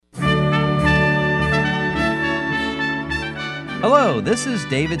Hello, this is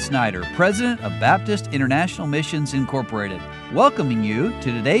David Snyder, President of Baptist International Missions Incorporated, welcoming you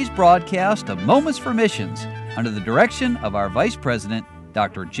to today's broadcast of Moments for Missions under the direction of our Vice President,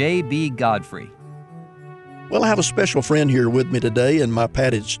 Dr. J.B. Godfrey. Well, I have a special friend here with me today in my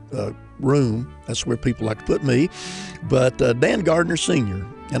padded room. That's where people like to put me. But Dan Gardner Sr.,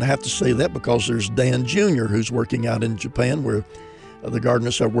 and I have to say that because there's Dan Jr., who's working out in Japan, where the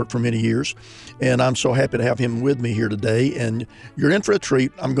Gardners have worked for many years. And I'm so happy to have him with me here today. And you're in for a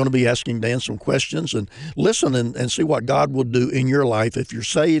treat. I'm going to be asking Dan some questions and listen and see what God will do in your life if you're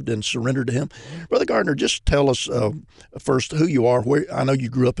saved and surrendered to Him. Brother Gardner, just tell us first who you are. Where I know you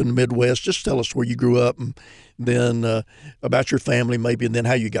grew up in the Midwest. Just tell us where you grew up and then about your family maybe, and then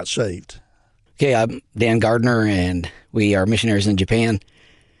how you got saved. Okay, I'm Dan Gardner, and we are missionaries in Japan.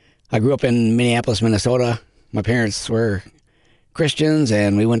 I grew up in Minneapolis, Minnesota. My parents were Christians,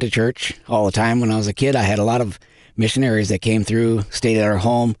 and we went to church all the time. When I was a kid, I had a lot of missionaries that came through, stayed at our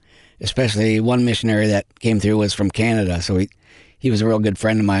home, especially one missionary that came through was from Canada. So he was a real good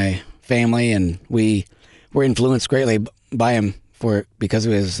friend of my family, and we were influenced greatly by him because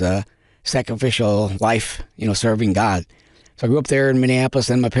of his sacrificial life, serving God. So I grew up there in Minneapolis,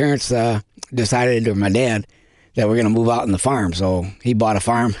 and my parents decided, or my dad, that we're going to move out on the farm. So he bought a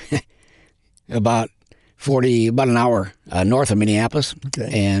farm about an hour north of Minneapolis,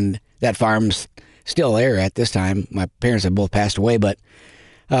 okay. And that farm's still there at this time. My parents have both passed away, but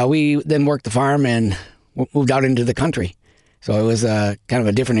we then worked the farm and moved out into the country. So it was kind of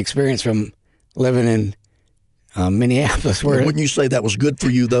a different experience from living in Minneapolis. Wouldn't you say that was good for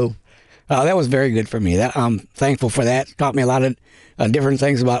you, though? That was very good for me. I'm thankful for that. It taught me a lot of different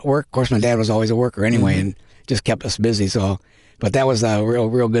things about work. Of course, my dad was always a worker anyway, and just kept us busy. But that was a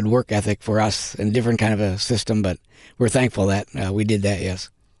real good work ethic for us, and different kind of a system. But we're thankful that we did that.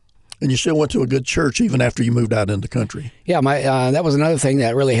 Yes. And you still went to a good church even after you moved out in the country. Yeah, that was another thing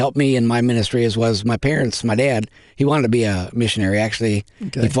that really helped me in my ministry. Was my dad. He wanted to be a missionary. Actually,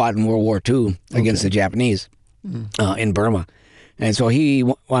 okay. He fought in World War II against the Japanese in Burma. And so he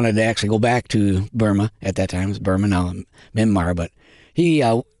wanted to actually go back to Burma. At that time, it was Burma, now Myanmar. But he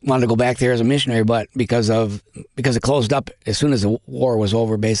wanted to go back there as a missionary, but because it closed up as soon as the war was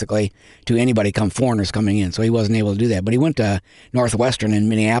over, basically, to anybody foreigners coming in. So he wasn't able to do that. But he went to Northwestern in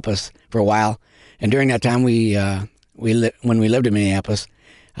Minneapolis for a while. And during that time, when we lived in Minneapolis,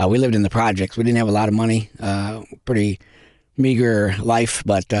 we lived in the projects. We didn't have a lot of money, pretty meager life,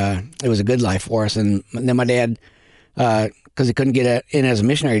 but it was a good life for us. And then my dad, because he couldn't get in as a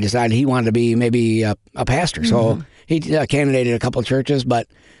missionary, decided he wanted to be maybe a pastor. So he candidated a couple of churches, but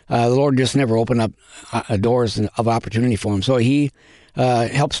the Lord just never opened up doors of opportunity for him. So he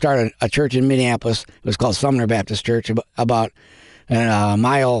helped start a church in Minneapolis. It was called Sumner Baptist Church, about a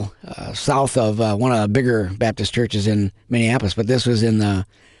mile south of one of the bigger Baptist churches in Minneapolis. But this was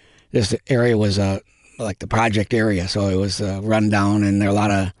this area was like the project area, so it was run down, and there were a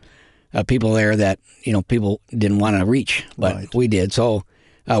lot of people there that people didn't want to reach, but we did. So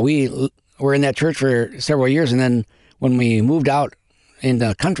we were in that church for several years, and then when we moved out in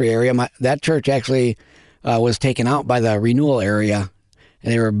the country area, that church actually was taken out by the renewal area,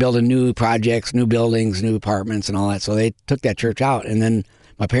 and they were building new projects, new buildings, new apartments, and all that. So they took that church out, and then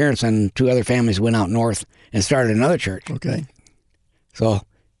my parents and two other families went out north and started another church. Okay. So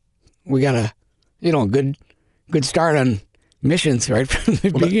we got a good start on missions right from the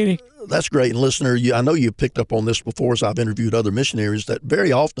beginning. That's great. And listener, I know you've picked up on this before as I've interviewed other missionaries, that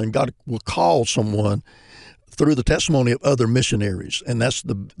very often God will call someone through the testimony of other missionaries. And that's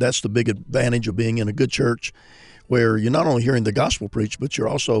the big advantage of being in a good church, where you're not only hearing the gospel preached, but you're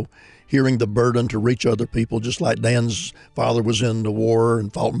also hearing the burden to reach other people. Just like Dan's father was in the war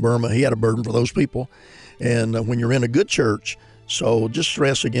and fought in Burma, he had a burden for those people. And when you're in a good church, so just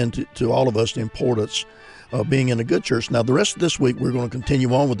stress again to all of us the importance of being in a good church. Now, the rest of this week, we're going to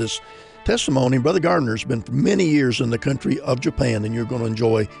continue on with this testimony. Brother Gardner's been for many years in the country of Japan, and you're going to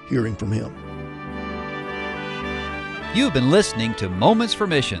enjoy hearing from him. You've been listening to Moments for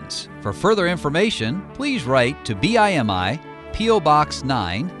Missions. For further information, please write to BIMI, P.O. Box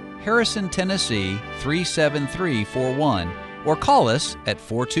 9, Harrison, Tennessee 37341, or call us at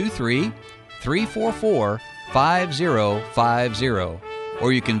 423-344-5050.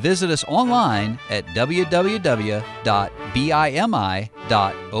 Or you can visit us online at www.bimi.org.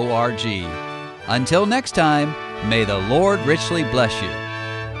 Until next time, may the Lord richly bless you.